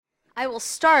I will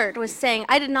start with saying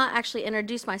I did not actually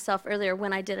introduce myself earlier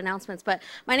when I did announcements, but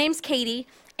my name's Katie,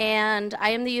 and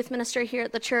I am the youth minister here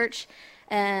at the church,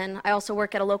 and I also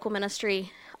work at a local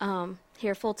ministry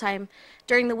here full-time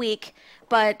during the week.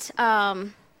 But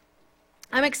I'm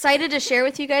excited to share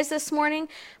with you guys this morning,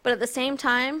 but at the same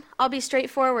time, I'll be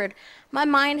straightforward. My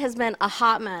mind has been a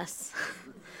hot mess.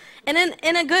 And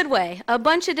in a good way, a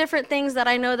bunch of different things that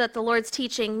I know that the Lord's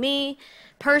teaching me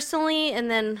personally, and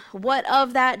then what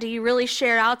of that do you really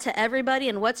share out to everybody,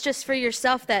 and what's just for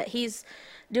yourself that He's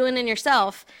doing in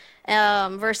yourself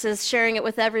versus sharing it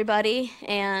with everybody,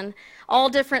 and all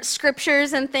different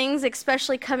scriptures and things,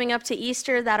 especially coming up to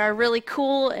Easter, that are really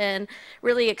cool and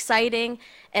really exciting,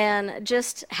 and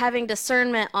just having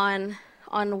discernment on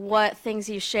what things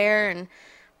you share and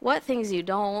what things you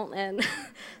don't. And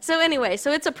so anyway,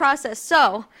 so it's a process.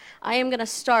 So I am going to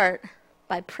start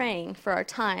by praying for our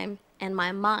time and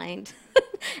my mind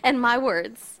and my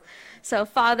words. So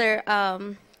Father,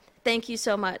 thank you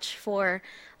so much for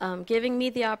giving me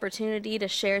the opportunity to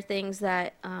share things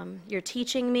that you're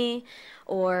teaching me,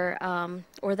 or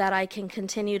that I can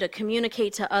continue to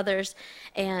communicate to others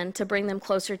and to bring them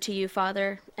closer to you,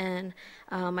 Father. And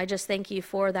I just thank you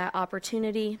for that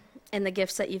opportunity and the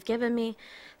gifts that you've given me.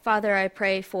 Father, I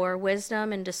pray for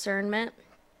wisdom and discernment,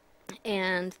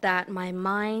 and that my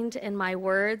mind and my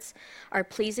words are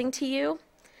pleasing to you,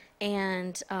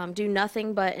 and do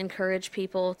nothing but encourage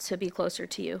people to be closer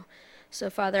to you. So,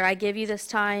 Father, I give you this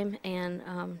time and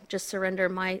just surrender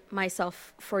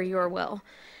myself for your will.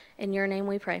 In your name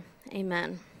we pray.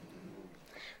 Amen.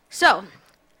 So,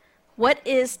 what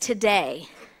is today?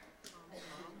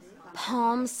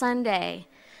 Palm Sunday.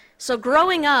 So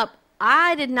growing up,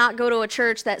 I did not go to a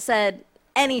church that said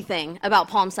anything about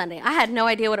Palm Sunday. I had no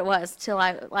idea what it was till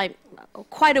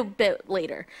quite a bit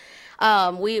later.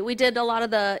 We did a lot of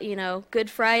the, Good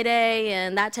Friday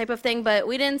and that type of thing, but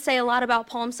we didn't say a lot about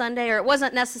Palm Sunday, or it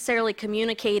wasn't necessarily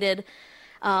communicated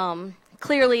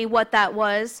clearly what that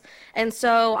was. And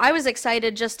so I was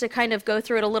excited just to kind of go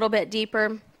through it a little bit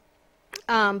deeper.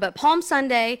 But Palm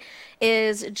Sunday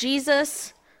is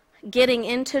Jesus getting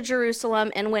into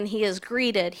Jerusalem, and when he is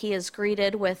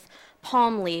greeted with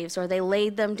palm leaves, or they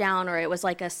laid them down, or it was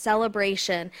like a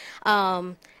celebration.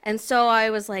 And so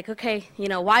I was like, okay,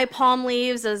 why palm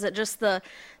leaves? Is it just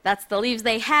that's the leaves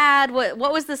they had? What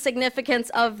was the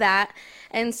significance of that?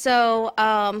 And so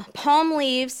palm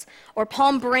leaves or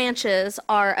palm branches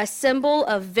are a symbol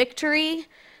of victory,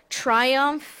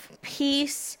 triumph,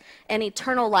 peace, and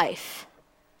eternal life.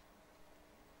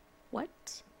 What?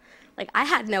 I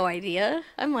had no idea.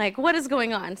 I'm like, what is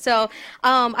going on? So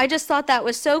I just thought that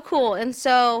was so cool. And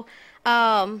so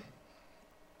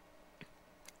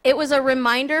it was a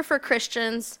reminder for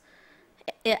Christians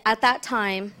at that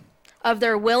time of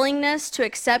their willingness to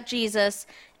accept Jesus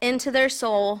into their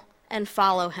soul and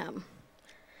follow him.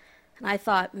 And I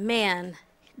thought, man,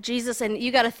 Jesus, and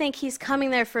you got to think he's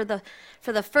coming there for the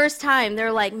first time.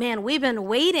 They're like, man, we have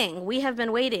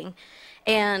been waiting.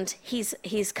 And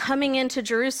he's coming into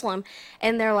Jerusalem,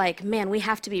 and they're like, man, we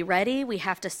have to be ready. We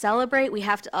have to celebrate.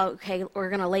 Okay, we're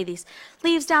going to lay these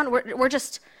leaves down. We're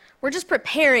just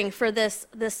preparing for this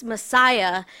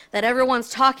Messiah that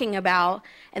everyone's talking about,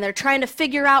 and they're trying to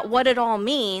figure out what it all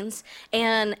means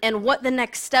and what the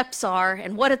next steps are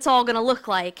and what it's all going to look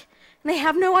like. And they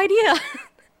have no idea.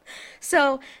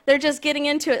 So they're just getting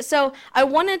into it. So I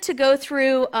wanted to go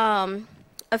through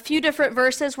a few different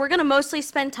verses. We're going to mostly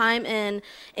spend time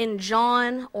in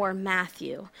John or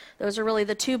Matthew. Those are really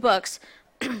the two books.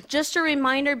 Just a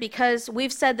reminder, because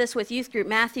we've said this with youth group,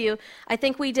 Matthew, I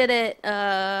think we did it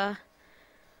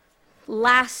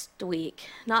last week,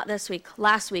 not this week,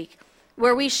 last week,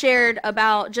 where we shared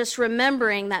about just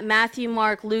remembering that Matthew,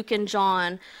 Mark, Luke, and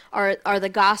John are the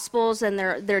Gospels, and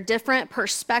they're different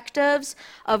perspectives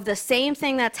of the same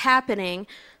thing that's happening.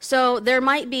 So there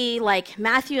might be, like,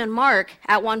 Matthew and Mark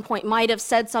at one point might have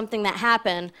said something that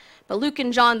happened, but Luke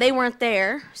and John, they weren't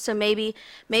there, so maybe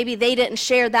they didn't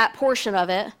share that portion of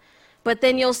it. But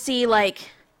then you'll see,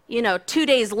 2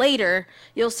 days later,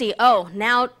 you'll see, oh,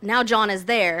 now John is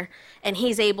there, and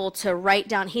he's able to write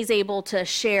down, he's able to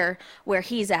share where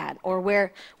he's at, or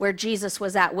where Jesus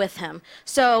was at with him.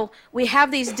 So we have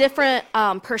these different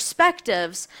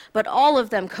perspectives, but all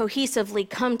of them cohesively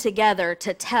come together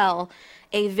to tell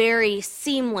a very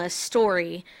seamless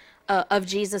story of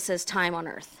Jesus' time on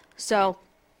earth. So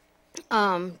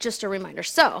just a reminder.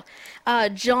 So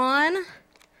John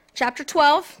chapter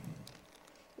 12,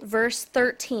 verse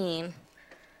 13.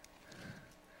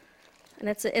 And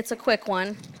it's a quick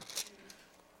one.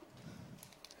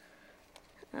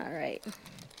 All right.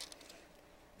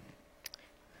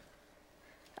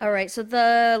 All right, so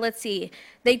let's see.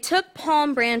 They took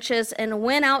palm branches and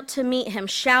went out to meet him,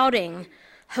 shouting,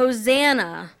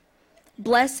 Hosanna!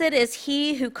 Blessed is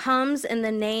he who comes in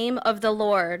the name of the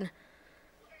Lord.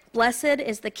 Blessed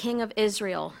is the King of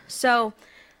Israel. So,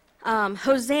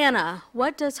 Hosanna,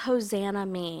 what does Hosanna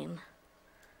mean?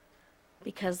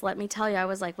 Because let me tell you, I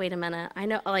was like, wait a minute. I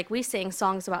know, like, we sing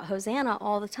songs about Hosanna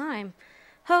all the time.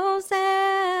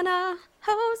 Hosanna,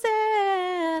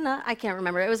 Hosanna. I can't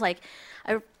remember. It was like,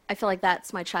 I feel like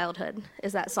that's my childhood,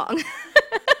 is that song.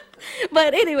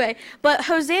 But anyway, but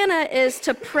Hosanna is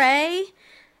to pray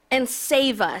and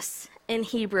save us in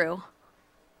Hebrew.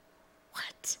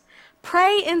 What?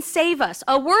 Pray and save us.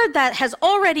 A word that has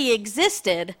already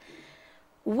existed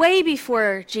way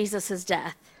before Jesus'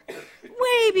 death,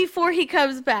 way before he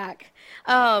comes back.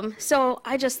 So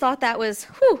I just thought that was,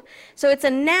 whew. So it's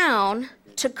a noun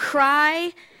to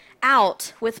cry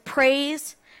out with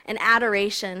praise and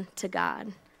adoration to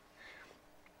God.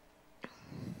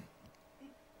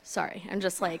 Sorry, I'm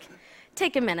just like,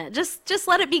 take a minute. Just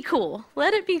let it be cool.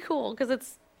 Let it be cool, because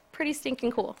it's pretty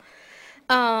stinking cool.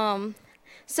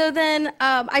 So then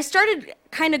I started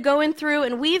kind of going through,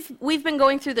 and we've been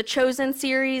going through the Chosen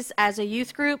series as a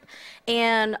youth group,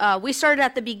 and we started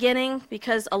at the beginning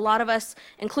because a lot of us,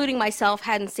 including myself,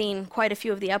 hadn't seen quite a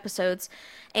few of the episodes,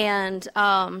 and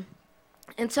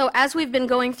so as we've been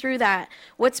going through that,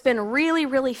 what's been really,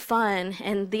 really fun,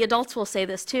 and the adults will say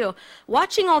this too,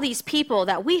 watching all these people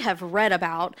that we have read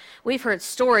about, we've heard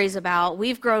stories about,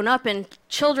 we've grown up in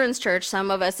children's church,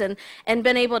 some of us, and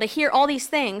been able to hear all these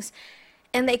things,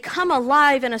 and they come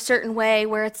alive in a certain way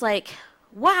where it's like,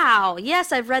 wow,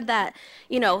 yes, I've read that,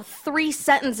 3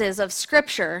 sentences of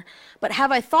scripture, but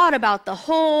have I thought about the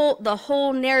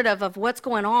whole narrative of what's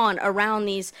going on around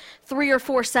these 3 or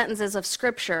 4 sentences of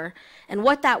scripture and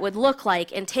what that would look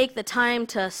like, and take the time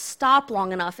to stop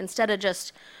long enough instead of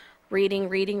just reading.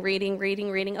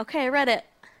 Okay, I read it.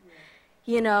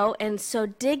 And so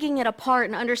digging it apart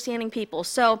and understanding people.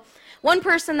 So one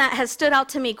person that has stood out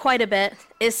to me quite a bit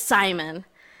is Simon.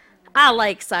 I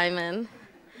like Simon.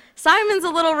 Simon's a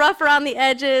little rough around the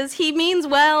edges. He means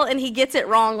well, and he gets it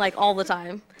wrong like all the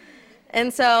time.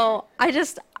 And so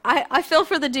I feel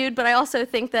for the dude, but I also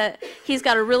think that he's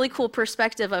got a really cool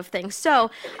perspective of things.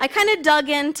 So I kind of dug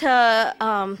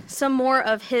into some more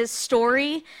of his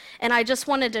story, and I just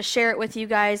wanted to share it with you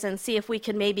guys and see if we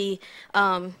could maybe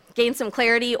gain some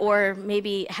clarity or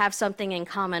maybe have something in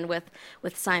common with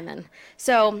Simon.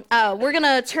 So we're going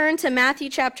to turn to Matthew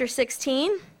chapter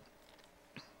 16.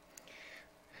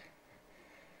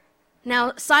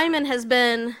 Now, Simon has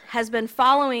been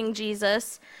following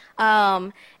Jesus,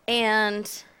 and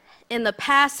in the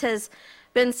past has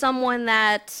been someone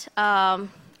that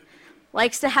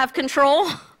likes to have control,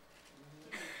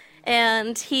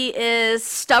 and he is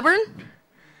stubborn.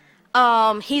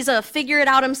 He's a figure it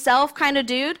out himself kind of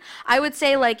dude. I would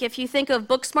say, like, if you think of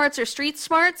book smarts or street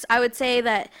smarts, I would say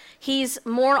that he's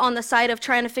more on the side of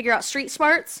trying to figure out street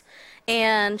smarts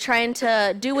and trying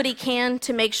to do what he can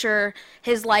to make sure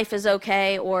his life is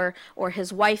okay, or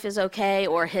his wife is okay,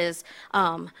 or his,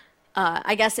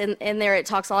 I guess in there it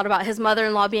talks a lot about his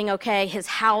mother-in-law being okay, his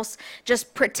house,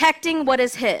 just protecting what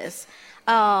is his,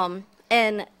 and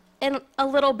a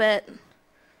little bit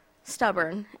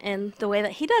stubborn in the way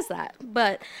that he does that.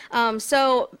 But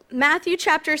so Matthew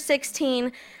chapter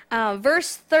 16,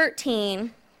 verse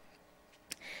 13.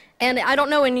 And I don't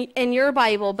know in your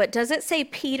Bible, but does it say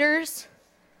Peter's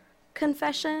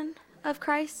confession of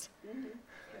Christ?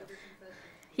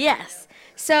 Yes.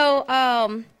 So,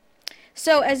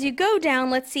 so as you go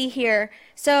down, let's see here.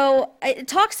 So it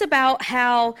talks about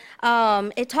how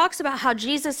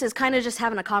Jesus is kind of just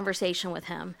having a conversation with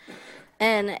him.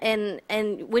 And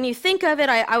when you think of it,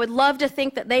 I would love to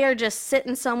think that they are just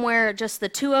sitting somewhere, just the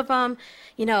two of them.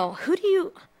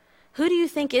 Who do you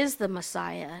think is the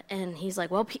Messiah? And he's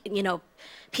like, well,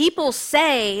 people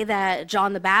say that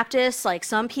John the Baptist, like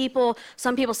some people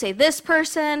say this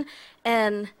person.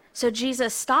 And so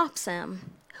Jesus stops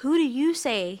him. Who do you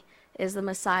say is the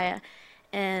Messiah?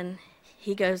 And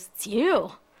he goes, it's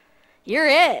you. You're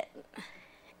it.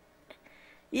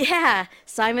 Yeah,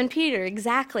 Simon Peter,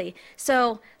 exactly.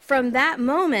 So from that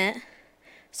moment,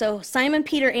 so Simon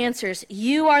Peter answers,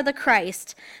 you are the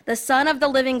Christ, the Son of the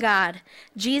living God.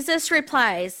 Jesus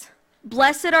replies,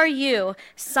 blessed are you,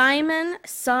 Simon,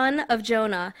 son of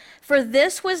Jonah, for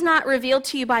this was not revealed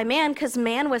to you by man, because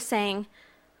man was saying,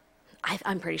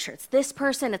 I'm pretty sure it's this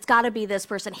person, it's got to be this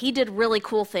person. He did really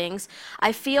cool things.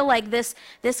 I feel like this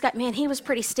guy, man, he was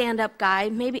pretty stand-up guy.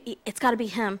 Maybe it's got to be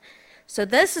him. So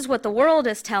this is what the world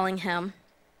is telling him.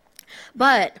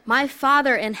 But my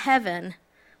Father in heaven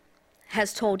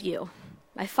has told you.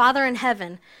 My Father in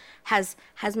heaven has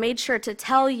made sure to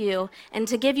tell you and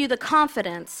to give you the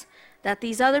confidence that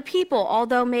these other people,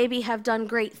 although maybe have done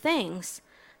great things,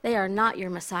 they are not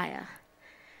your Messiah.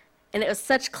 And it was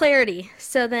such clarity.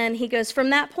 So then he goes,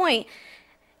 from that point,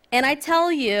 and I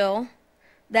tell you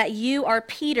that you are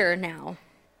Peter now.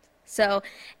 So,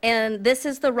 and this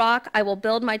is the rock I will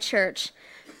build my church.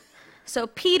 So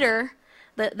Peter,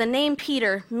 the name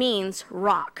Peter means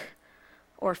rock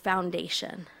or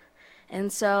foundation. And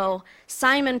so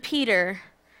Simon Peter,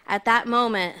 at that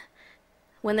moment,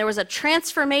 when there was a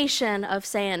transformation of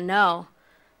saying, no,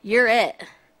 you're it.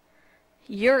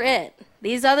 You're it.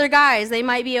 These other guys, they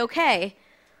might be okay,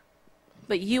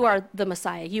 but you are the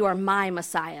Messiah. You are my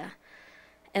Messiah.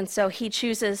 And so he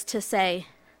chooses to say,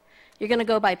 you're going to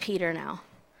go by Peter now.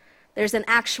 There's an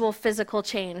actual physical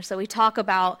change. So we talk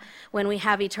about when we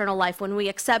have eternal life, when we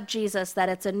accept Jesus, that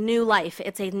it's a new life,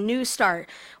 it's a new start.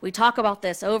 We talk about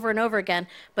this over and over again.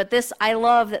 But this, I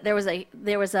love that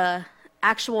there was a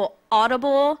actual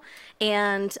audible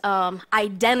and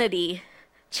identity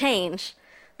change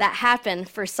that happened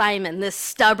for Simon, this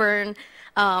stubborn,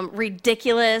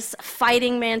 ridiculous,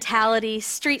 fighting mentality,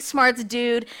 street smarts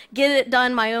dude, get it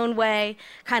done my own way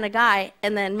kind of guy.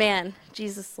 And then, man,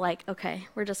 Jesus like, okay,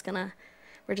 we're just gonna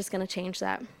change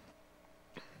that.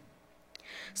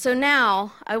 So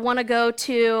now I want to go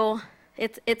to,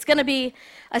 it's going to be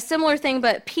a similar thing,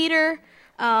 but Peter,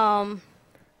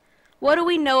 what do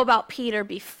we know about Peter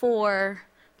before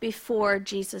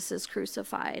Jesus is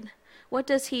crucified? What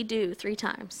does he do 3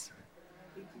 times?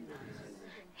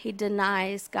 He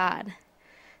denies God.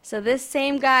 So this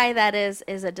same guy that is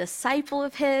a disciple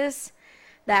of his,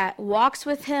 that walks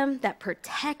with him, that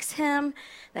protects him,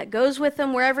 that goes with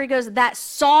him wherever he goes, that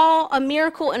saw a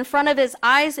miracle in front of his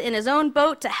eyes in his own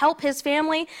boat to help his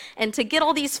family and to get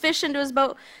all these fish into his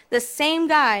boat, the same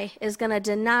guy is going to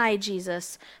deny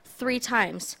Jesus 3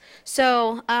 times.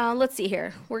 So let's see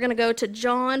here. We're going to go to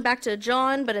John, back to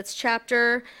John, but it's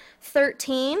chapter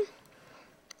 13.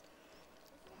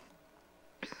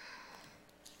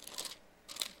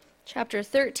 Chapter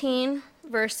 13,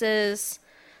 verses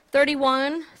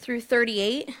 31 through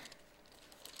 38.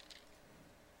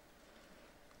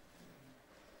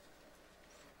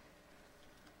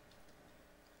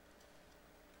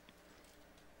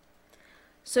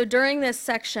 So during this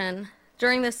section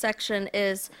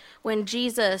is when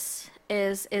Jesus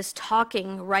is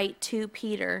talking right to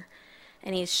Peter,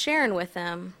 and he's sharing with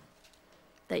him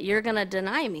that you're going to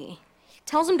deny me. He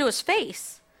tells him to his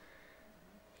face,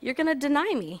 you're going to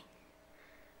deny me.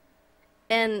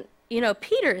 And, you know,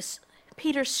 Peter's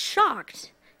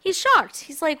shocked. He's shocked.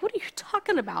 He's like, what are you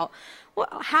talking about?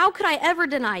 How could I ever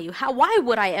deny you? Why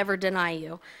would I ever deny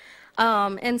you?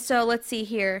 And so let's see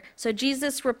here. So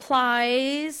Jesus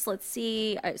replies,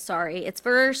 it's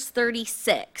verse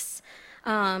 36.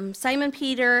 Simon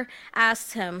Peter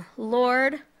asks him,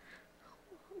 Lord,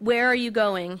 where are you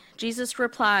going? Jesus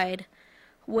replied,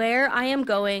 where I am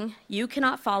going, you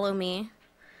cannot follow me,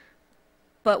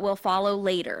 but will follow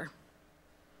later.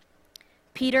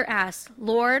 Peter asked,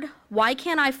 Lord, why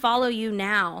can't I follow you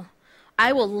now?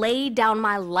 I will lay down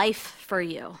my life for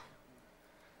you.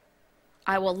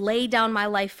 I will lay down my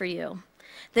life for you.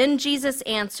 Then Jesus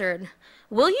answered,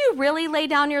 will you really lay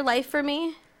down your life for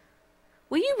me?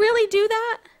 Will you really do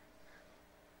that?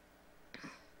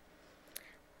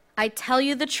 I tell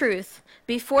you the truth,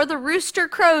 before the rooster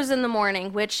crows in the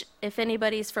morning, which if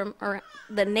anybody's from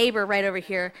the neighbor right over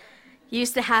here,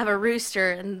 used to have a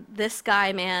rooster, and this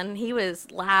guy, man, he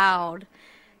was loud.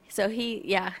 So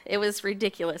it was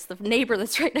ridiculous. The neighbor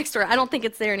that's right next door, I don't think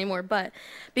it's there anymore, but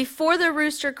before the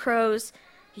rooster crows,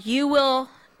 you will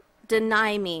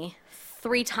deny me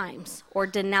 3 times or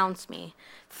denounce me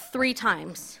 3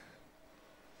 times.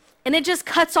 And it just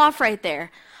cuts off right there.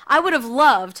 I would have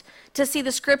loved to see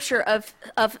the scripture of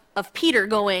Peter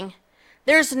going,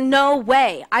 there's no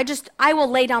way. I will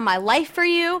lay down my life for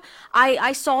you.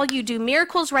 I saw you do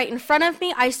miracles right in front of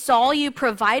me. I saw you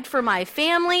provide for my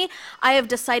family. I have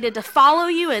decided to follow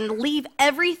you and leave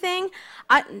everything.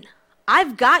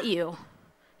 I've got you.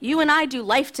 You and I do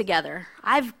life together.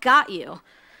 I've got you.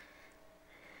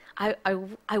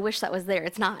 I wish that was there.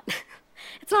 It's not.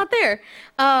 It's not there.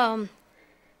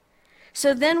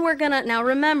 So then we're going to, now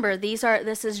remember,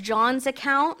 this is John's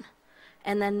account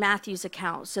and then Matthew's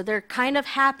account. So they're kind of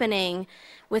happening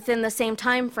within the same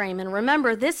time frame. And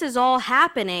remember, this is all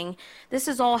happening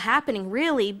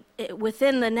really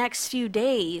within the next few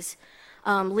days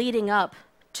leading up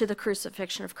to the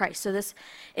crucifixion of Christ. So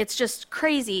it's just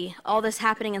crazy, all this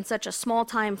happening in such a small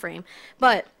time frame.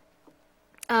 But,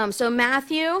 so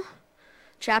Matthew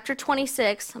chapter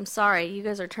 26, I'm sorry, you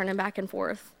guys are turning back and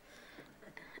forth.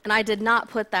 And I did not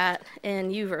put that in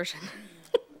YouVersion.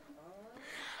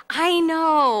 I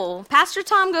know. Pastor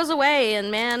Tom goes away,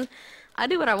 and man, I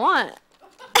do what I want.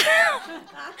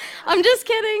 I'm just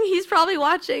kidding. He's probably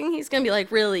watching. He's going to be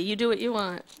like, really, you do what you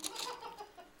want.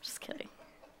 Just kidding.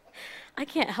 I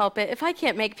can't help it. If I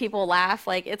can't make people laugh,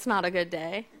 like, it's not a good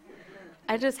day.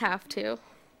 I just have to.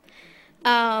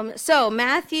 So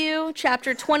Matthew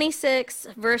chapter 26,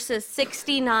 verses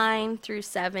 69 through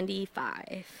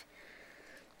 75.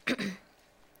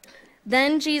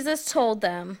 Then Jesus told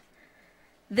them,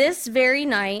 "This very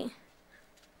night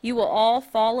you will all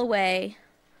fall away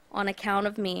on account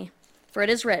of me, for it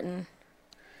is written,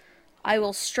 I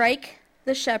will strike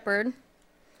the shepherd,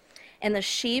 and the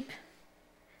sheep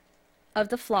of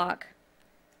the flock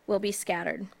will be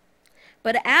scattered.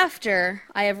 But after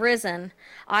I have risen,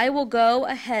 I will go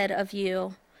ahead of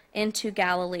you into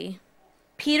Galilee."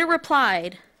 Peter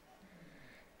replied,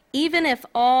 "Even if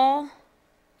all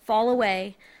fall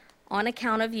away on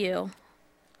account of you,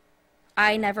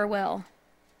 I never will."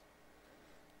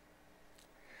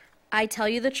 "I tell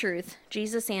you the truth,"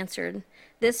 Jesus answered,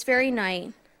 "this very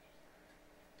night,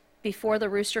 before the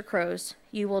rooster crows,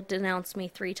 you will denounce me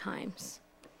 3 times.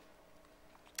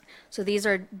 So these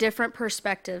are different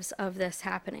perspectives of this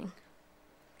happening.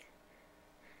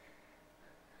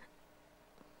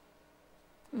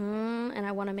 And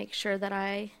I want to make sure that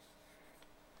I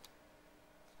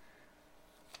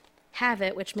have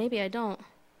it, which maybe I don't.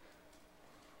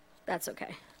 That's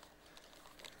okay.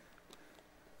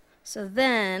 So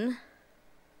then,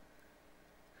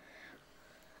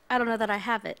 I don't know that I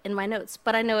have it in my notes,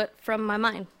 but I know it from my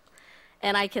mind.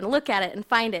 And I can look at it and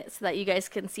find it so that you guys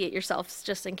can see it yourselves,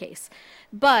 just in case.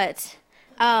 But,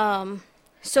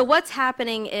 so what's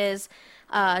happening is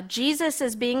Jesus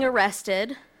is being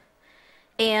arrested,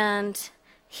 and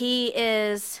he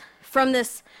is from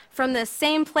this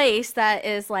same place that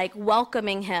is like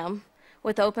welcoming him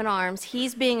with open arms.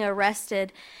 He's being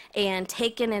arrested and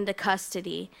taken into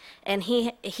custody, and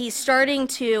he's starting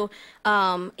to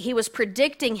he was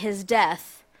predicting his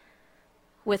death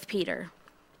with Peter.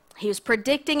 He was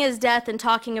predicting his death and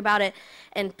talking about it,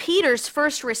 and Peter's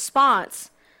first response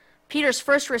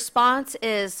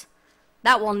is,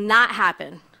 "That will not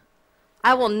happen.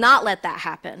 I will not let that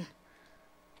happen."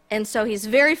 And so he's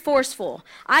very forceful.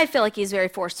 I feel like he's very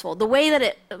forceful. The way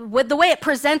it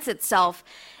presents itself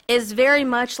is very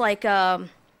much like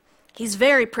he's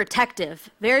very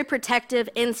protective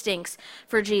instincts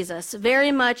for Jesus.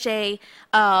 Very much I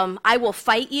will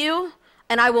fight you,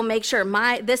 and I will make sure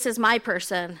this is my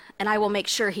person, and I will make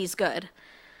sure he's good.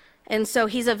 And so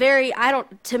he's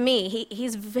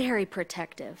he's very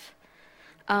protective.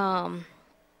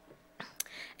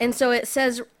 And so it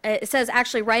says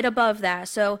actually right above that.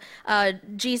 So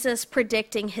Jesus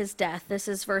predicting his death. This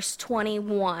is verse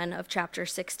 21 of chapter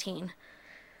 16.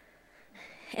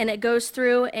 And it goes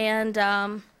through, and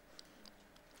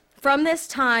from that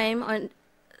time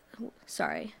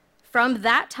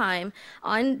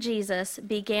on, Jesus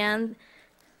began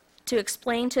to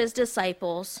explain to his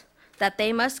disciples that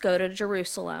they must go to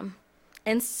Jerusalem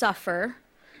and suffer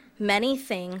many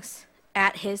things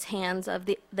at his hands of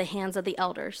the hands of the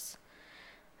elders.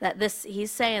 He's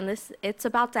saying this, it's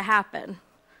about to happen.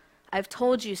 I've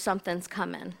told you something's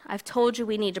coming. I've told you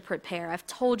we need to prepare. I've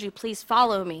told you, please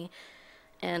follow me.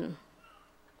 And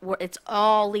it's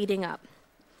all leading up.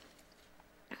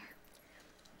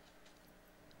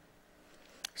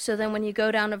 So then when you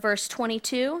go down to verse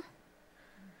 22.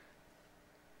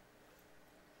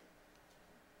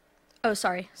 Oh,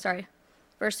 sorry.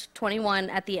 Verse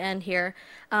 21 at the end here.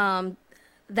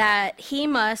 That he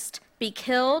must be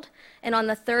killed and on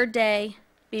the 3rd day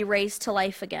be raised to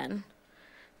life again.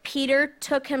 Peter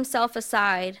took himself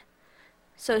aside.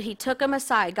 So he took him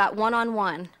aside, got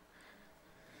one-on-one.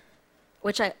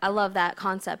 Which I love that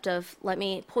concept of, let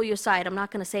me pull you aside. I'm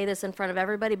not going to say this in front of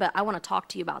everybody, but I want to talk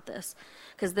to you about this.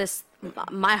 Because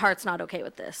my heart's not okay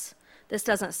with this. This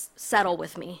doesn't settle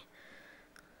with me.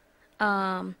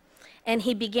 And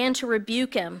he began to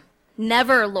rebuke him.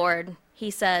 "Never, Lord," he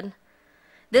said.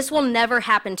 "This will never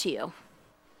happen to you.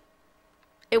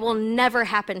 It will never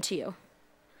happen to you."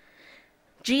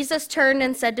 Jesus turned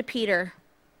and said to Peter,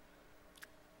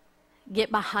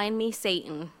 "Get behind me,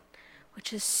 Satan,"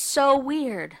 which is so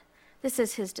weird. This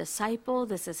is his disciple.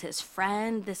 This is his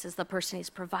friend. This is the person he's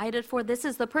provided for. This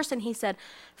is the person he said,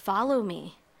 follow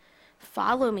me,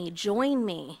 join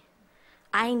me.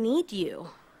 I need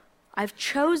you. I've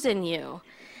chosen you.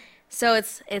 So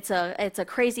it's a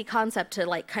crazy concept to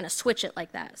like kind of switch it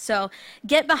like that. So,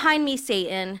 "Get behind me,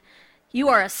 Satan. You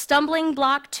are a stumbling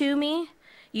block to me.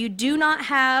 You do not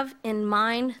have in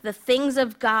mind the things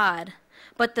of God,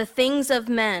 but the things of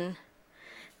men.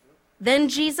 Then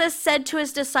Jesus said to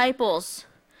his disciples,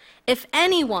 if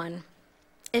anyone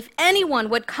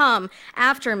would come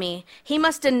after me, he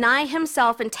must deny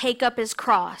himself and take up his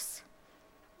cross.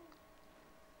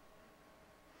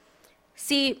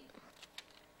 See,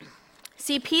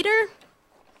 Peter,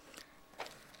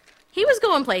 he was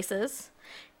going places.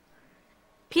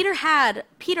 Peter had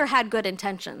good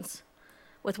intentions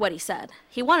with what he said.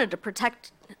 He wanted to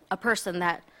protect a person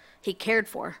that he cared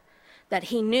for, that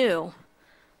he knew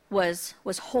was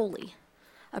holy,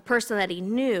 a person that he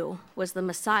knew was the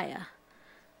Messiah.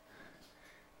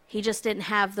 He just didn't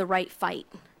have the right fight.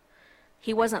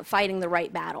 He wasn't fighting the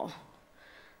right battle.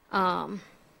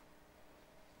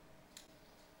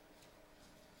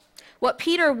 What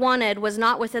Peter wanted was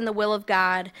not within the will of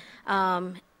God,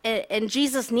 and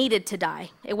Jesus needed to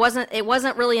die. It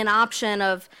wasn't really an option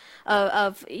of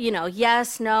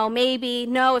yes, no, maybe,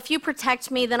 no. If you protect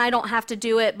me, then I don't have to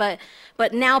do it. But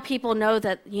now people know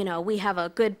that we have a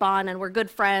good bond and we're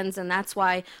good friends, and that's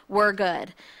why we're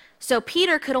good. So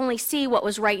Peter could only see what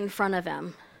was right in front of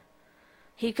him.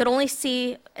 He could only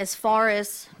see as far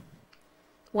as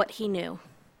what he knew.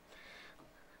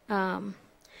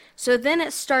 So then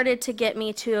it started to get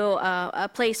me to a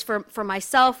place for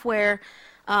myself where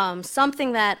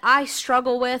something that I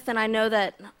struggle with, and I know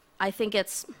that I think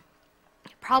it's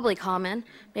probably common,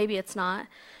 maybe it's not,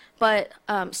 but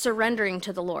surrendering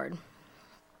to the Lord.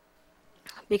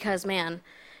 Because, man,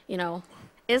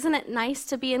 isn't it nice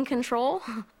to be in control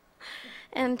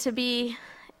and to be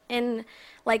in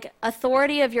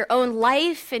authority of your own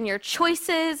life and your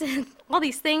choices and all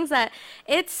these things that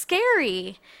it's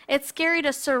scary. It's scary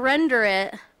to surrender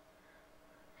it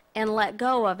and let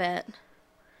go of it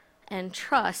and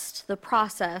trust the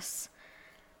process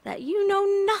that you know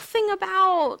nothing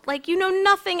about.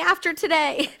 Nothing after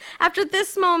today. After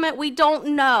this moment, we don't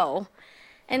know.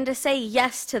 And to say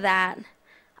yes to that.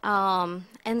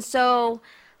 So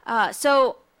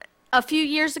a few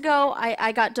years ago,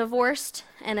 I got divorced,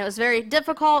 and it was very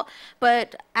difficult.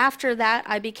 But after that,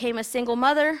 I became a single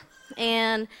mother,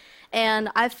 and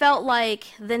I felt like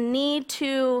the need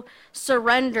to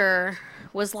surrender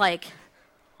was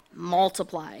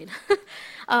multiplied.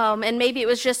 And maybe it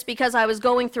was just because I was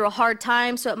going through a hard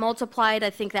time, so it multiplied. I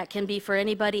think that can be for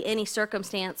anybody, any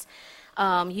circumstance.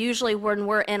 Usually when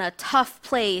we're in a tough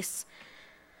place,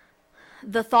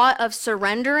 the thought of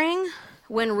surrendering,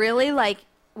 when really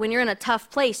when you're in a tough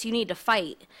place, you need to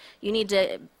fight. You need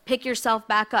to pick yourself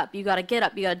back up. You got to get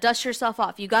up. You got to dust yourself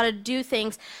off. You got to do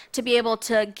things to be able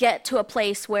to get to a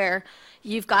place where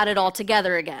you've got it all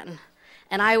together again.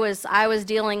 And I was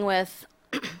dealing with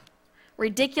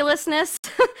ridiculousness.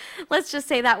 Let's just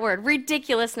say that word,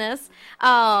 ridiculousness.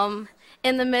 In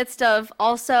the midst of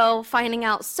also finding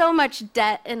out so much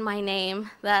debt in my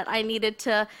name that I needed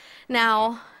to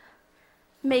now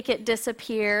make it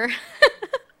disappear.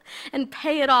 And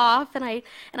pay it off, and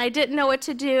I didn't know what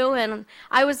to do, and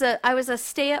I was a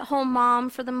stay-at-home mom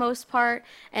for the most part,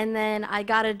 and then I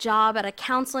got a job at a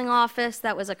counseling office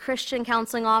that was a Christian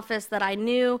counseling office that I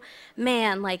knew,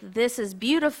 man, this is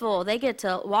beautiful. They get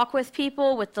to walk with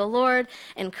people, with the Lord,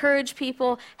 encourage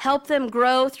people, help them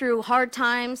grow through hard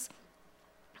times.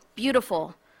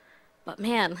 Beautiful. But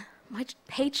man, my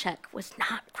paycheck was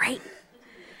not great.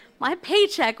 My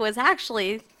paycheck was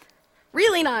actually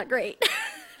really not great.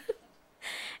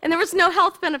 And there was no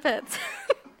health benefits.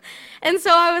 And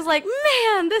so I was like,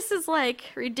 man, this is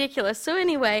ridiculous. So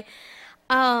anyway,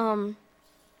 there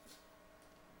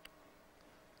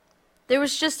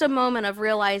was just a moment of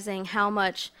realizing how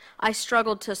much I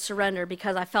struggled to surrender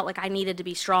because I felt like I needed to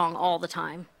be strong all the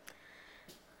time.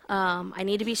 I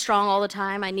need to be strong all the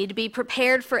time. I need to be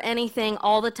prepared for anything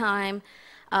all the time.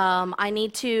 I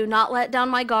need to not let down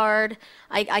my guard.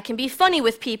 I can be funny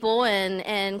with people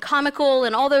and comical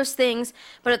and all those things,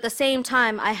 but at the same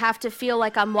time, I have to feel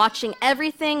like I'm watching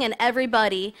everything and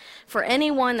everybody for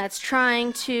anyone that's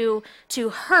trying to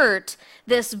hurt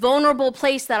this vulnerable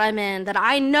place that I'm in, that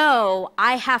I know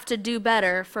I have to do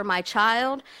better for my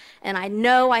child, and I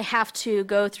know I have to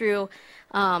go through,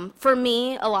 for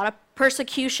me, a lot of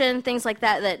persecution, things like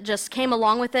that just came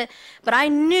along with it. But I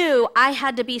knew I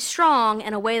had to be strong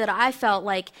in a way that I felt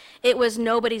like it was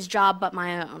nobody's job but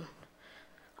my own.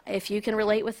 If you can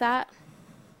relate with that,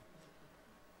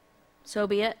 so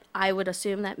be it. I would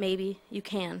assume that maybe you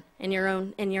can in your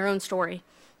own story.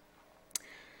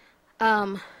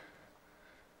 So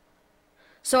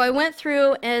I went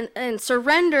through, and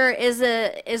surrender is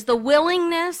the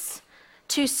willingness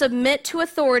to submit to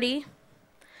authority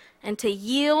and to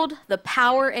yield the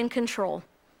power and control.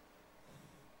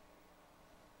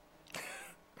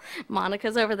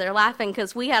 Monica's over there laughing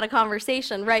because we had a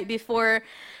conversation right before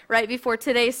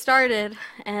today started,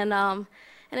 and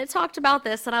it talked about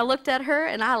this, and I looked at her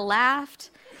and I laughed,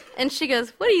 and she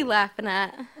goes, "What are you laughing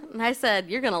at?" And I said,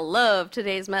 "You're gonna love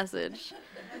today's message."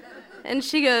 And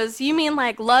she goes, "You mean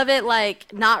like love it,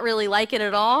 like not really like it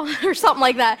at all?" or something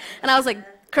like that. And I was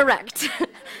like, "Correct."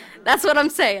 That's what I'm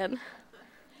saying.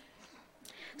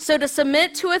 So to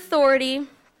submit to authority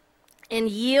and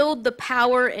yield the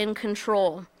power and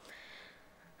control.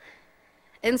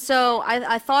 And so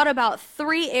I thought about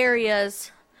 3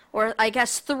 areas, or I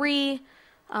guess three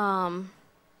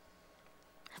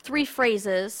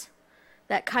phrases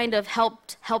that kind of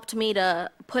helped me to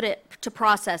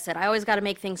process it. I always got to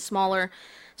make things smaller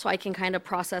so I can kind of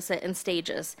process it in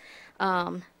stages.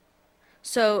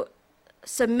 So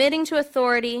submitting to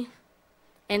authority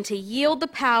and to yield the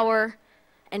power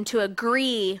and to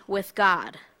agree with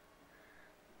God,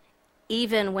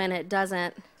 even when it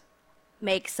doesn't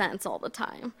make sense all the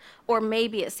time. Or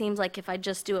maybe it seems like if I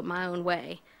just do it my own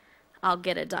way, I'll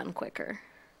get it done quicker.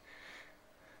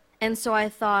 And so I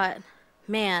thought,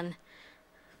 man,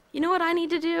 you know what I need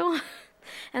to do?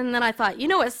 And then I thought, you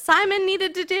know what Simon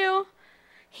needed to do?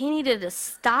 He needed to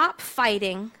stop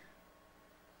fighting,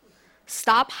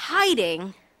 stop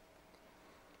hiding,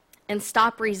 and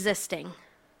stop resisting.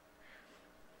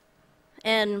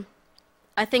 And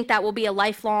I think that will be a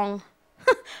lifelong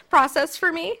process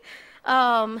for me.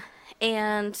 It'll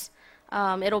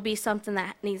be something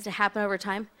that needs to happen over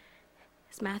time.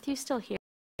 Is Matthew still here?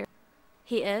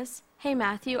 He is? Hey,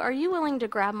 Matthew, are you willing to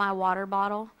grab my water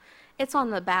bottle? It's on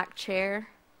the back chair.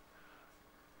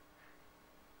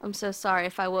 I'm so sorry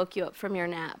if I woke you up from your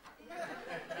nap.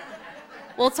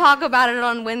 We'll talk about it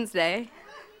on Wednesday.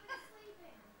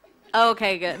 Oh,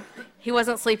 okay, good. He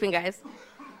wasn't sleeping, guys.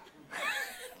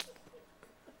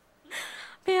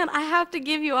 Man, I have to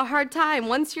give you a hard time.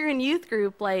 Once you're in youth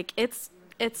group, like, it's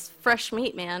fresh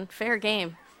meat, man. Fair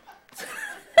game.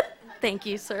 Thank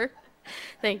you, sir.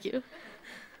 Thank you.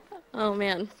 Oh,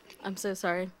 man. I'm so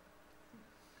sorry.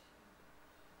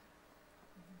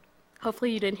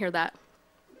 Hopefully you didn't hear that.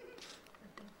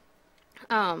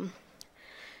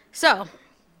 So,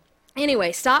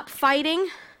 anyway, stop fighting,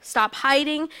 stop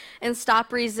hiding, and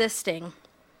stop resisting.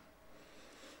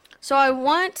 So I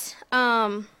want,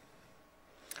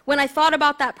 when I thought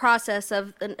about that process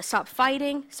of stop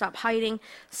fighting, stop hiding,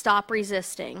 stop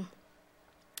resisting,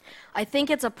 I think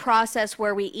it's a process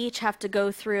where we each have to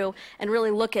go through and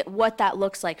really look at what that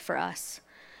looks like for us.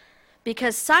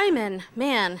 Because Simon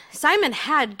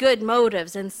had good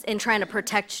motives in trying to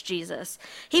protect Jesus.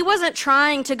 He wasn't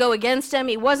trying to go against him.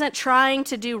 He wasn't trying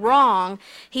to do wrong.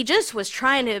 He just was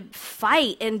trying to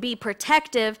fight and be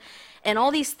protective and all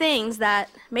these things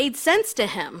that made sense to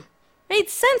him. Made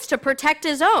sense to protect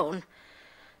his own.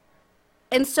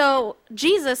 And so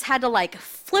Jesus had to like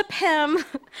flip him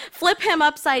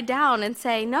upside down and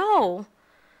say, no,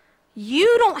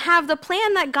 you don't have the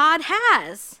plan that God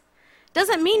has.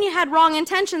 Doesn't mean you had wrong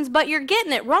intentions, but you're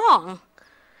getting it wrong.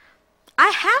 I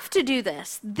have to do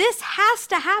this. This has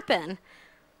to happen.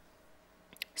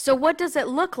 So what does it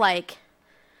look like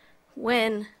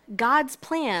when God's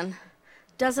plan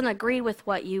doesn't agree with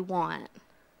what you want?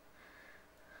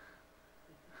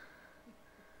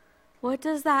 What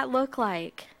does that look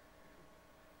like?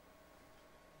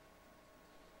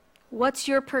 What's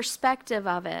your perspective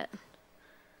of it?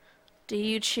 Do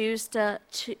you choose to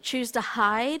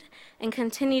hide and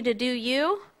continue to do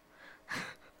you?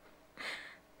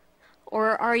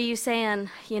 Or are you saying,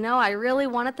 you know, I really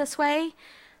want it this way,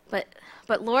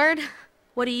 but Lord,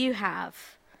 what do you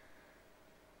have?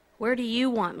 Where do you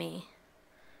want me?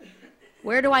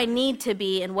 Where do I need to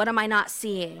be, and what am I not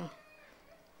seeing?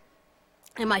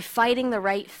 Am I fighting the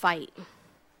right fight?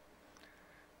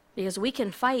 Because we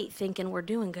can fight thinking we're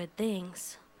doing good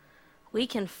things. We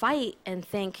can fight and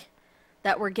think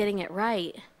that we're getting it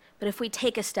right. But if we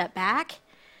take a step back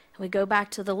and we go back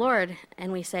to the Lord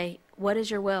and we say, what is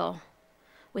your will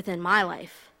within my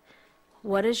life?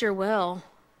 What is your will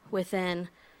within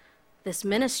this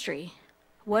ministry?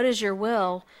 What is your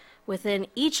will within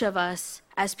each of us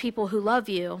as people who love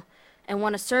you and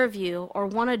want to serve you or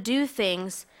want to do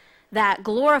things that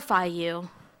glorify you?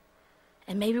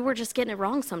 And maybe we're just getting it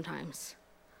wrong sometimes.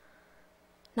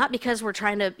 Not because we're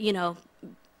trying to,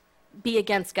 be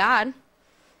against God.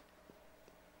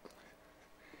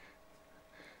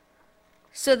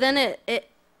 So then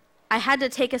I had to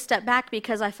take a step back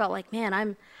because I felt like, man,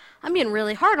 I'm being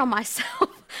really hard on myself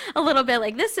a little bit.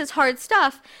 Like, this is hard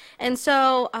stuff. And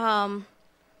so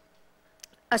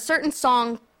a certain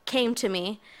song came to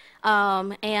me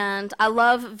And I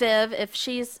love Viv. If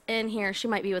she's in here, she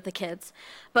might be with the kids.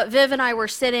 But Viv and I were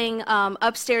sitting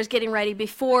upstairs getting ready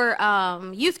before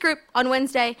youth group on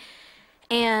Wednesday,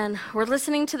 and we're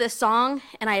listening to this song,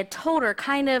 and I had told her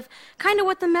kind of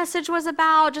what the message was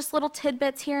about, just little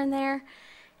tidbits here and there.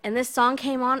 And this song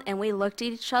came on, and we looked at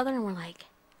each other, and we're like,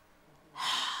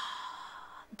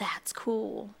 that's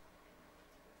cool.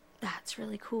 That's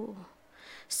really cool.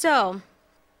 So,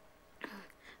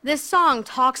 this song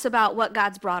talks about what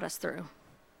God's brought us through,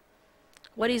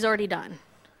 what he's already done.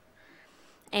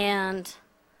 And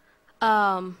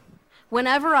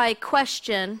whenever I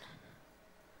question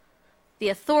the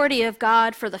authority of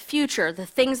God for the future, the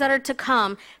things that are to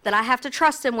come, that I have to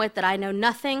trust him with, that I know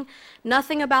nothing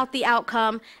about the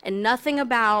outcome and nothing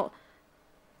about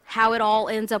how it all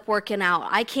ends up working out.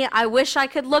 I wish I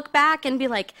could look back and be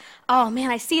like, oh man,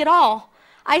 I see it all.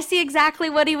 I see exactly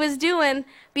what he was doing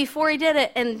before he did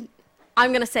it, and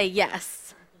I'm going to say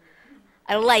yes.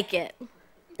 I like it.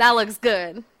 That looks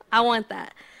good. I want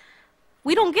that.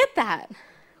 We don't get that.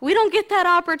 We don't get that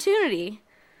opportunity.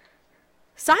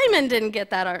 Simon didn't get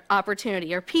that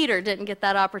opportunity, or Peter didn't get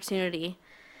that opportunity.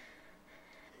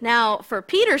 Now, for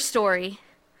Peter's story,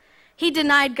 he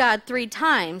denied God 3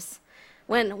 times.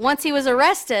 Once he was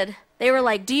arrested, they were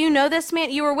like, do you know this man?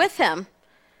 You were with him.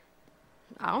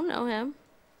 I don't know him.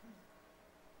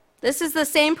 This is the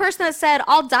same person that said,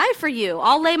 I'll die for you.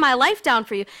 I'll lay my life down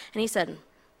for you. And he said,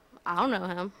 I don't know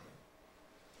him.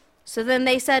 So then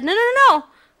they said, no,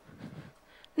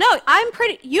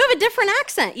 you have a different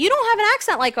accent. You don't have an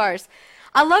accent like ours.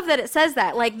 I love that it says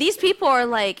that. Like, these people are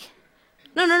like,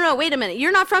 no, wait a minute.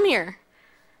 You're not from here.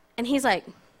 And he's like,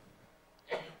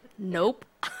 nope.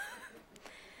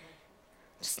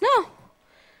 Just no.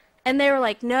 And they were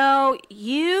like, no,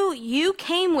 you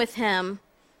came with him.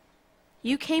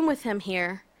 You came with him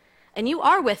here, and you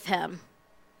are with him.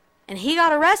 And he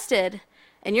got arrested,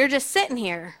 and you're just sitting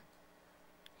here.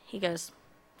 He goes,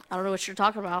 I don't know what you're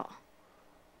talking about.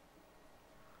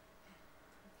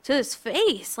 To his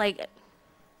face, like,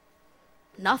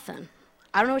 nothing.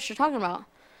 I don't know what you're talking about.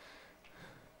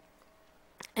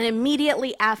 And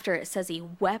immediately after, it says he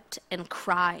wept and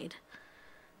cried.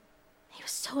 He was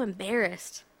so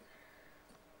embarrassed.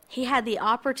 He had the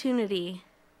opportunity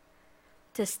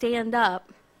to stand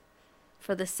up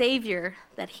for the Savior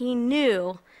that he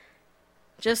knew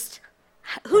just,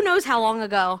 who knows how long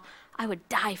ago, I would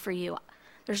die for you.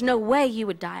 There's no way you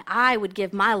would die. I would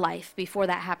give my life before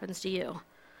that happens to you.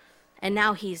 And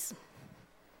now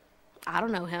I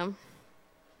don't know him.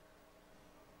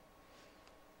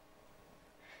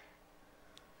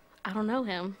 I don't know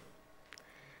him.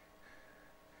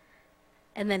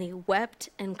 And then he wept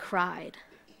and cried.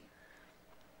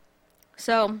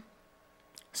 So,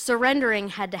 surrendering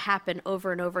had to happen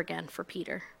over and over again for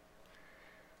Peter.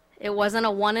 It wasn't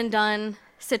a one and done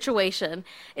situation.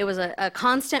 It was a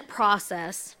constant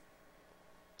process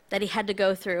that he had to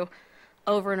go through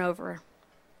over and over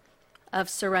of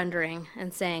surrendering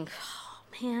and saying, oh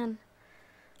man,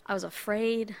 I was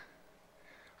afraid.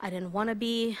 I didn't want to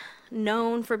be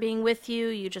known for being with you.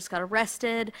 You just got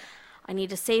arrested. I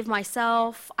need to save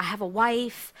myself. I have a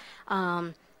wife.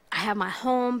 I have my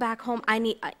home back home.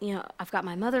 I've got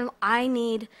my mother-in-law. I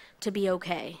need to be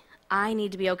okay. I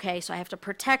need to be okay, so I have to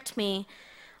protect me.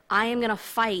 I am going to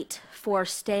fight for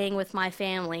staying with my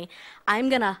family. I'm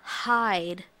going to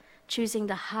hide, choosing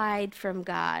to hide from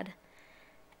God.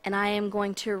 And I am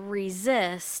going to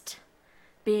resist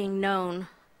being known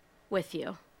with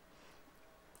you.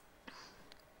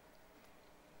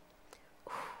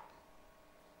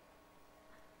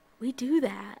 We do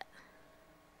that.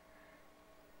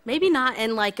 Maybe not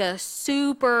in like a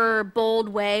super bold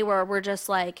way where we're just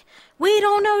like, we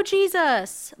don't know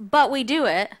Jesus, but we do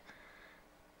it,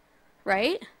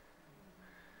 right?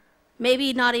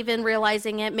 Maybe not even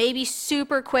realizing it, maybe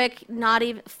super quick, not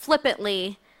even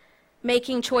flippantly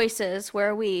making choices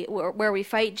where we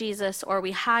fight Jesus, or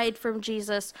we hide from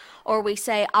Jesus, or we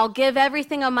say, I'll give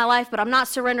everything of my life, but I'm not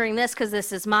surrendering this because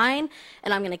this is mine,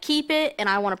 and I'm going to keep it, and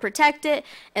I want to protect it,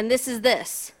 and this is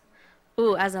this.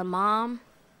 Ooh, as a mom,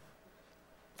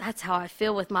 that's how I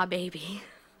feel with my baby.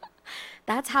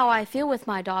 That's how I feel with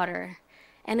my daughter.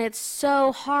 And it's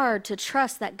so hard to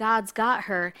trust that God's got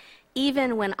her,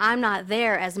 even when I'm not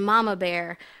there as mama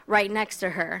bear right next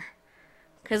to her.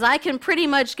 Because I can pretty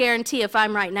much guarantee if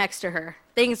I'm right next to her,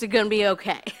 things are going to be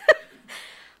okay.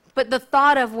 But the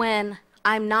thought of when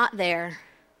I'm not there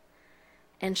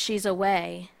and she's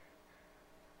away,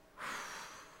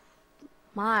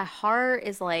 my heart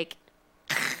is like,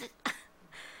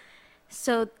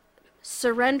 so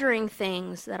surrendering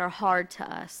things that are hard to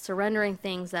us, surrendering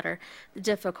things that are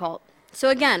difficult.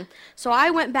 So I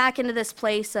went back into this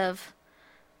place of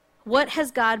what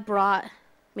has God brought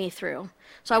me through.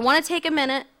 So I want to take a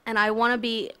minute and I want to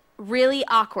be really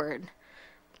awkward,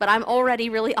 but I'm already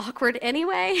really awkward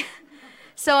anyway.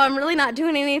 So I'm really not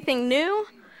doing anything new.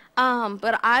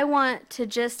 But I want to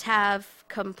just have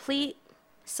complete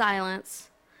silence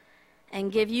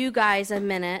and give you guys a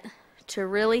minute to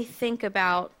really think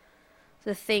about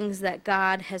the things that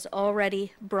God has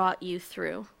already brought you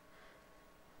through,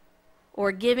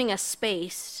 or giving a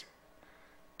space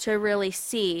to really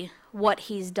see what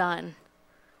he's done.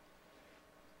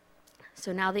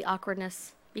 So now the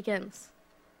awkwardness begins.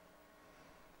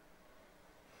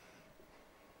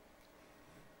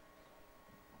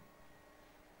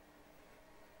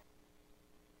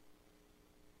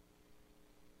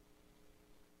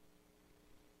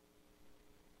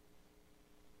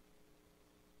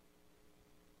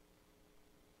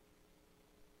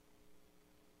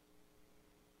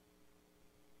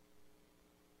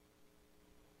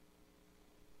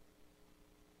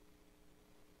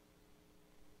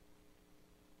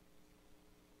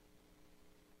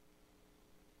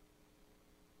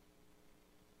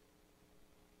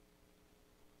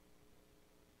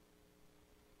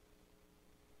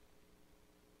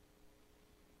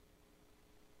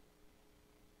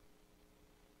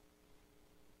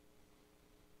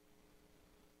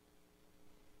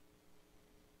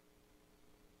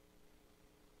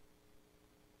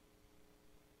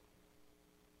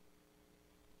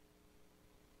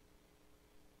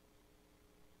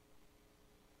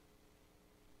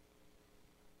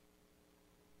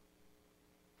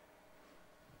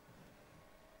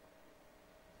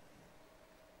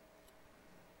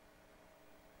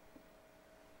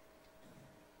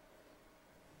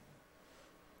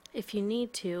 If you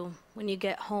need to, when you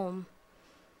get home,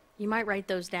 you might write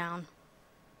those down.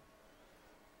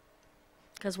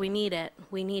 Because we need it.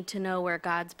 We need to know where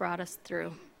God's brought us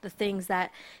through. The things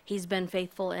that he's been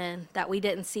faithful in, that we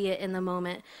didn't see it in the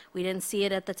moment. We didn't see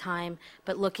it at the time,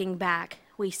 but looking back,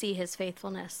 we see his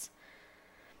faithfulness.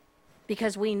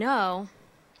 Because we know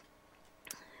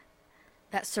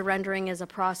that surrendering is a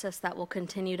process that will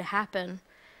continue to happen,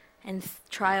 and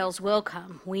trials will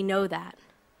come. We know that.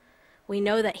 We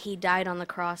know that he died on the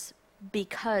cross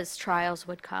because trials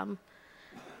would come,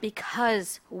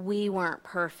 because we weren't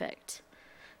perfect,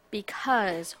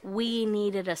 because we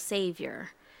needed a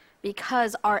savior,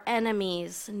 because our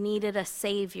enemies needed a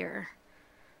savior,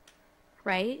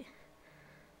 right?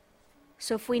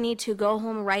 So if we need to, go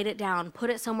home, write it down, put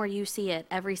it somewhere you see it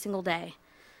every single day,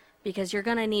 because you're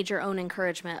going to need your own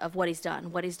encouragement of what he's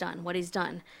done, what he's done, what he's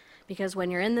done. Because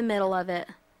when you're in the middle of it,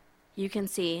 you can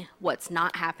see what's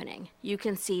not happening. You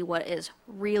can see what is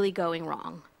really going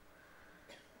wrong.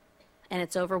 And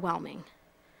it's overwhelming.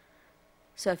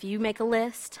 So if you make a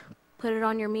list, put it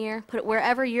on your mirror, put it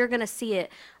wherever you're going to see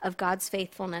it of God's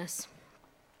faithfulness.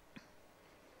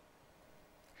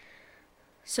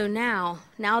 So now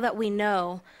that we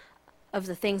know of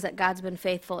the things that God's been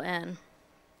faithful in,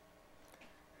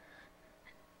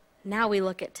 now we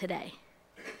look at today,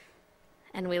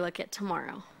 and we look at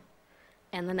tomorrow,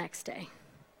 and the next day.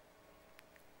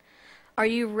 Are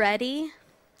you ready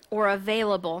or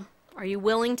available? Are you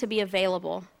willing to be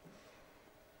available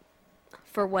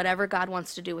for whatever God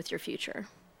wants to do with your future?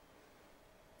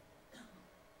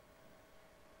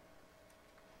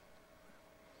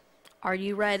 Are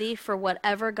you ready for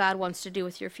whatever God wants to do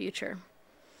with your future?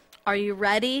 Are you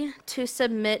ready to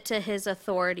submit to his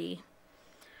authority?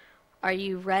 Are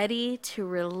you ready to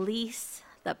release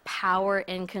the power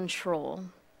and control?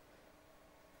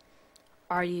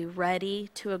 Are you ready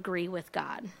to agree with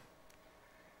God?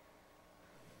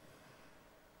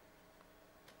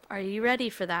 Are you ready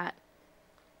for that?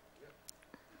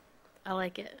 I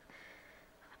like it.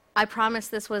 I promise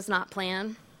this was not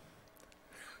planned.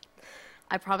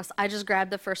 I promise I just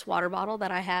grabbed the first water bottle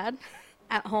that I had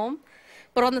at home.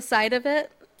 But on the side of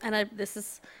it, and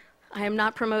I am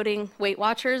not promoting Weight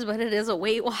Watchers, but it is a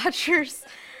Weight Watchers.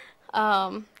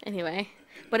 Anyway,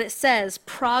 but it says,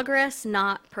 progress,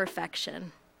 not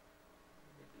perfection.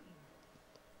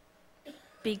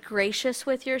 Be gracious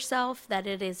with yourself that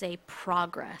it is a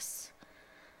progress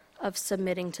of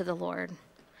submitting to the Lord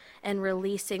and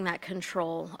releasing that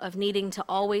control of needing to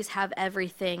always have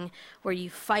everything, where you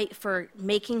fight for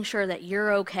making sure that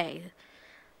you're okay.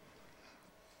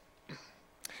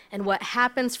 And what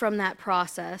happens from that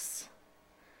process,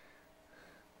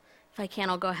 if I can,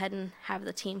 I'll go ahead and have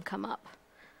the team come up.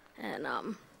 And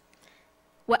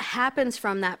what happens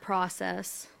from that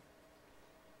process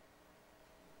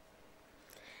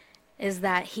is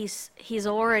that he's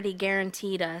already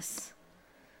guaranteed us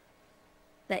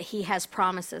that he has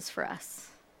promises for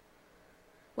us.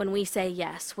 when we say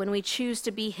yes, when we choose to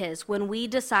be his, when we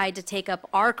decide to take up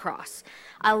our cross.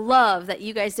 I love that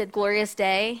you guys did Glorious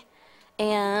Day,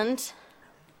 and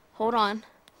hold on.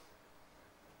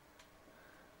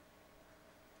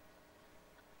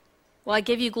 Well, I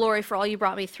give you glory for all you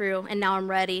brought me through, and now I'm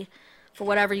ready for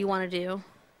whatever you want to do.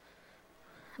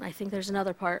 And I think there's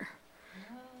another part.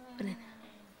 That's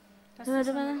the song we're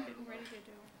getting ready to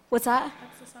do. What's that?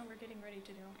 That's the song we're getting ready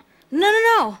to do.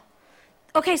 No.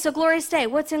 Okay, so Glorious Day.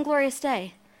 What's in Glorious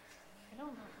Day? I don't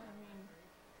know what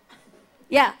I mean.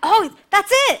 Yeah. Oh,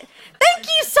 that's it. Thank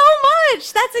you so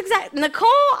much. That's exact. Nicole,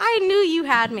 I knew you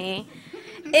had me.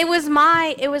 It was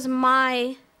my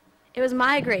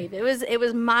grave. It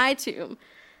was my tomb.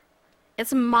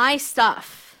 It's my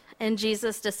stuff. And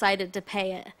Jesus decided to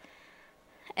pay it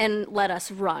and let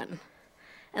us run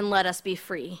and let us be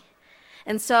free.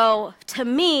 And so to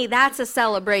me, that's a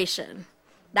celebration.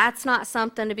 That's not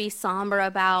something to be somber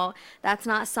about. That's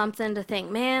not something to think,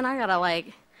 man, I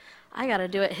gotta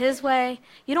do it his way.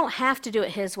 You don't have to do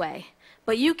it his way,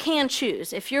 but you can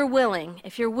choose. If you're willing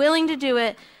to do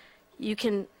it, you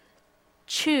can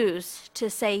choose to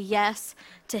say yes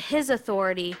to his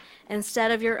authority instead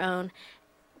of your own.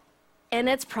 And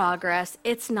it's progress.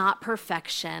 It's not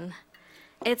perfection.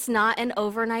 It's not an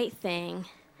overnight thing.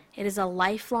 It is a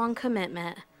lifelong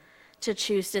commitment to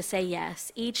choose to say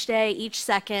yes each day, each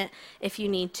second, if you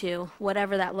need to,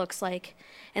 whatever that looks like.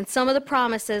 And some of the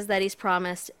promises that he's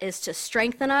promised is to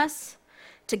strengthen us,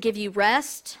 to give you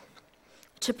rest,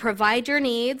 to provide your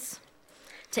needs,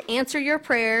 to answer your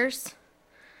prayers,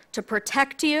 to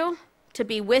protect you, to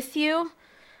be with you,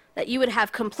 that you would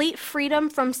have complete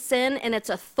freedom from sin and its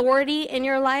authority in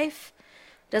your life.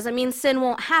 Doesn't mean sin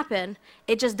won't happen.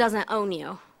 It just doesn't own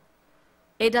you.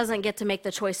 It doesn't get to make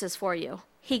the choices for you.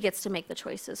 He gets to make the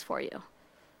choices for you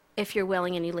if you're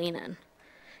willing and you lean in.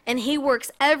 And he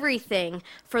works everything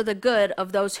for the good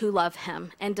of those who love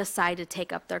him and decide to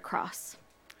take up their cross.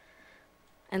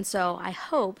 And so I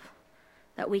hope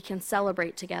that we can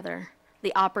celebrate together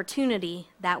the opportunity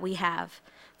that we have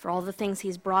for all the things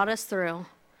he's brought us through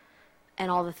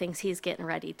and all the things he's getting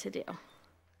ready to do.